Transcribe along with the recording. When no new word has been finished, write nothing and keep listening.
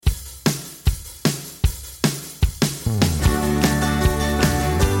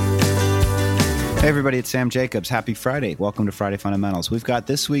everybody, it's Sam Jacobs. Happy Friday. Welcome to Friday Fundamentals. We've got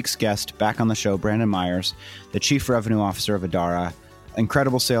this week's guest back on the show, Brandon Meyers, the Chief Revenue Officer of Adara,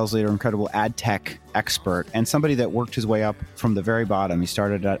 incredible sales leader, incredible ad tech expert, and somebody that worked his way up from the very bottom. He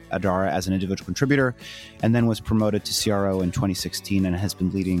started at Adara as an individual contributor and then was promoted to CRO in 2016 and has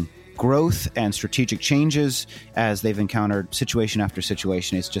been leading growth and strategic changes as they've encountered situation after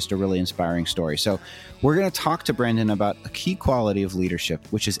situation. It's just a really inspiring story. So we're going to talk to Brandon about a key quality of leadership,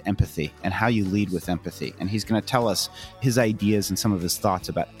 which is empathy and how you lead with empathy. And he's going to tell us his ideas and some of his thoughts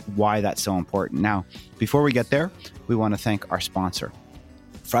about why that's so important. Now, before we get there, we want to thank our sponsor.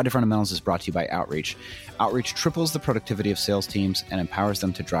 Friday Fundamentals is brought to you by Outreach. Outreach triples the productivity of sales teams and empowers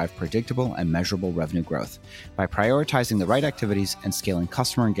them to drive predictable and measurable revenue growth. By prioritizing the right activities and scaling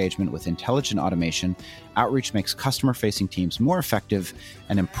customer engagement with intelligent automation, Outreach makes customer-facing teams more effective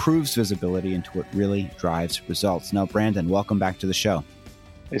and improves visibility into what really drives results. Now, Brandon, welcome back to the show.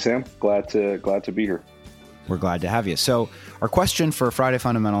 Hey, Sam. Glad to be here. We're glad to have you. So our question for Friday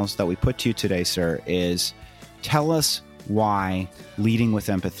Fundamentals that we put to you today, sir, is tell us why leading with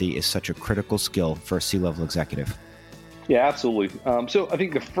empathy is such a critical skill for a C-level executive. Yeah, absolutely. So I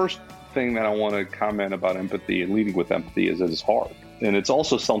think the first thing that I want to comment about empathy and leading with empathy is that it's hard. And it's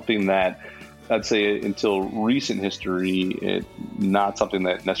also something that I'd say until recent history, it's not something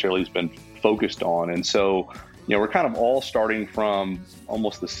that necessarily has been focused on. And so, we're kind of all starting from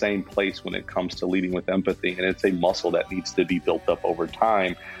almost the same place when it comes to leading with empathy. And it's a muscle that needs to be built up over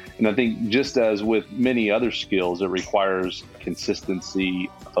time. And I think just as with many other skills, it requires consistency,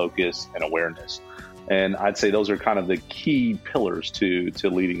 focus, and awareness. And I'd say those are kind of the key pillars to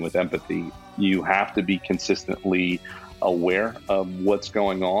leading with empathy. You have to be consistently aware of what's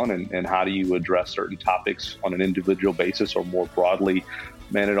going on and how do you address certain topics on an individual basis or more broadly.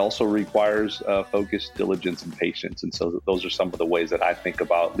 And it also requires focus, diligence, and patience. And so those are some of the ways that I think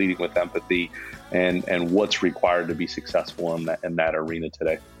about leading with empathy and what's required to be successful in that arena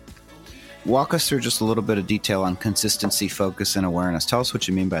today. Walk us through just a little bit of detail on consistency, focus, and awareness. Tell us what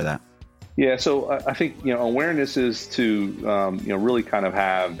you mean by that. Yeah, so I think awareness is to really kind of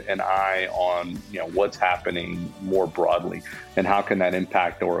have an eye on what's happening more broadly and how can that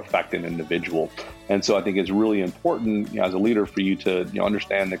impact or affect an individual. And so I think it's really important as a leader for you to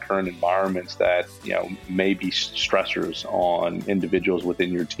understand the current environments that may be stressors on individuals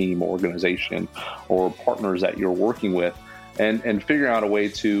within your team, organization, or partners that you're working with. And figure out a way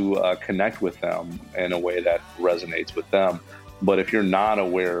to connect with them in a way that resonates with them. But if you're not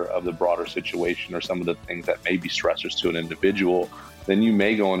aware of the broader situation or some of the things that may be stressors to an individual, then you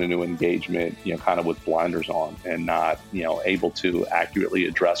may go into engagement, kind of with blinders on and not, able to accurately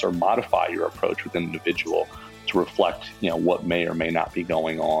address or modify your approach with an individual to reflect, what may or may not be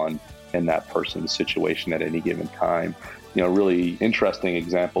going on in that person's situation at any given time. Really interesting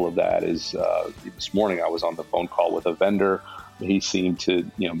example of that is this morning I was on the phone call with a vendor. He seemed to,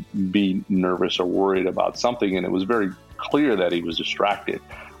 be nervous or worried about something, and it was very clear that he was distracted.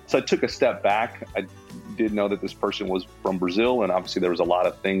 So I took a step back. I did know that this person was from Brazil, and obviously there was a lot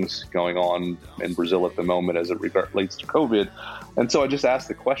of things going on in Brazil at the moment as it relates to COVID. And so I just asked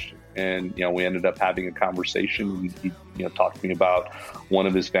the question, and we ended up having a conversation. He talked to me about one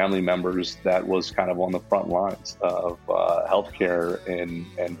of his family members that was kind of on the front lines of healthcare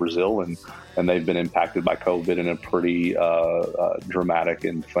in Brazil, and they've been impacted by COVID in a pretty dramatic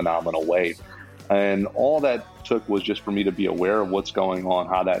and phenomenal way. And all that took was just for me to be aware of what's going on,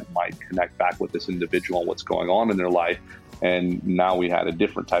 how that might connect back with this individual and what's going on in their life. And now we had a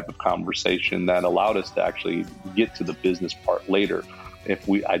different type of conversation that allowed us to actually get to the business part later. If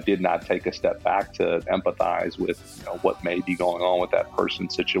I did not take a step back to empathize with what may be going on with that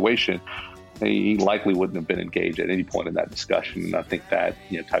person's situation, he likely wouldn't have been engaged at any point in that discussion. And I think that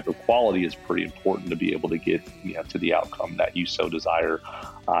type of quality is pretty important to be able to get to the outcome that you so desire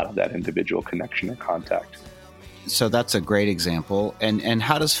out of that individual connection or contact. So that's a great example. And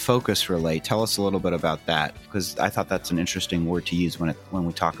how does focus relate? Tell us a little bit about that, because I thought that's an interesting word to use when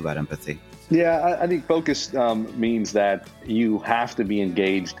we talk about empathy. Yeah, I think focus means that you have to be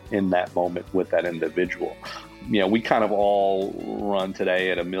engaged in that moment with that individual. We kind of all run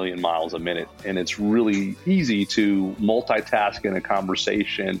today at 1 million miles a minute, and it's really easy to multitask in a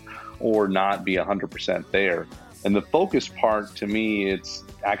conversation or not be 100% there. And the focus part, to me, it's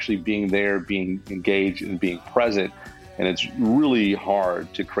actually being there, being engaged, and being present. And it's really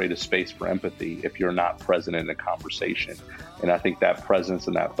hard to create a space for empathy if you're not present in a conversation. And I think that presence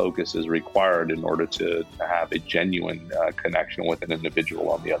and that focus is required in order to have a genuine connection with an individual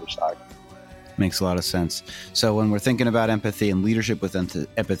on the other side. Makes a lot of sense. So when we're thinking about empathy and leadership with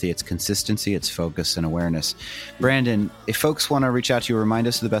empathy, it's consistency, it's focus, and awareness. Brandon, if folks want to reach out to you, remind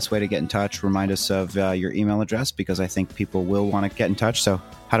us of the best way to get in touch. Remind us of your email address, because I think people will want to get in touch. So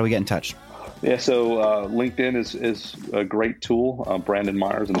how do we get in touch? Yeah, so LinkedIn is a great tool. Brandon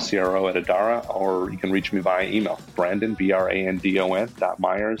Meyers, I'm CRO at Adara, or you can reach me via email, Brandon, Brandon,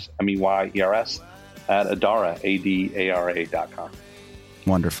 .Meyers, MEYERS, at Adara, ADARA.com.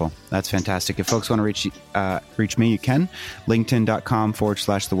 Wonderful. That's fantastic. If folks want to reach me, you can.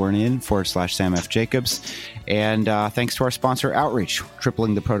 LinkedIn.com/thewarnian/Sam F. Jacobs. And thanks to our sponsor, Outreach,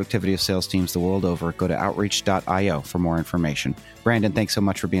 tripling the productivity of sales teams the world over. Go to outreach.io for more information. Brandon, thanks so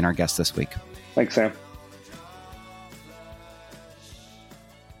much for being our guest this week. Thanks, Sam.